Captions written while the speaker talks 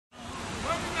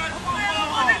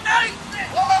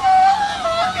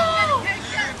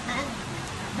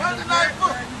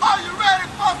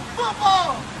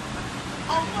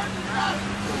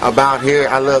About here,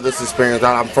 I love this experience.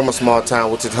 I'm from a small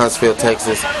town, which is Huntsville,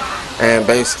 Texas, and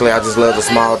basically I just love the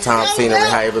small town scenery,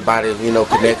 how everybody, you know,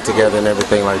 connect together and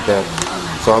everything like that.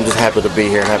 So I'm just happy to be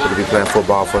here, happy to be playing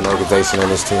football for an organization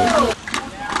and this team.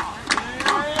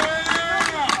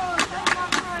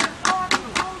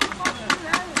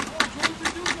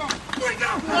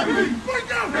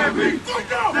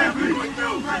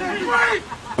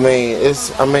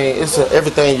 It's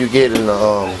everything you get in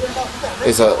the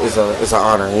it's an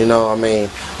honor, you know. I mean,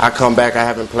 I come back. I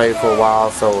haven't played for a while,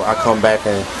 so I come back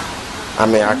and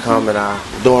I come and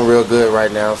I'm doing real good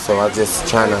right now. So I just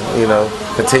trying to, you know,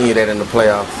 continue that in the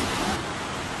playoffs.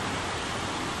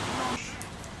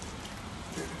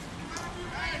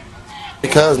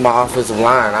 Because my offensive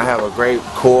line, I have a great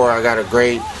core. I got a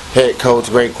great head coach,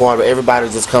 great quarterback. Everybody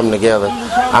just coming together.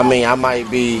 I mean, I might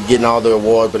be getting all the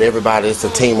awards, but everybody, it's a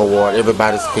team award.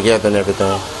 Everybody's together and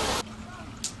everything.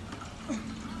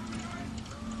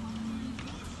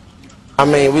 I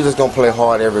mean, we're just going to play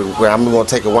hard everywhere. I mean, we're going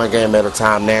to take it one game at a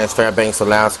time. Nance, Fairbanks,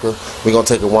 Alaska. We're going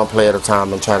to take it one play at a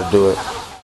time and try to do it.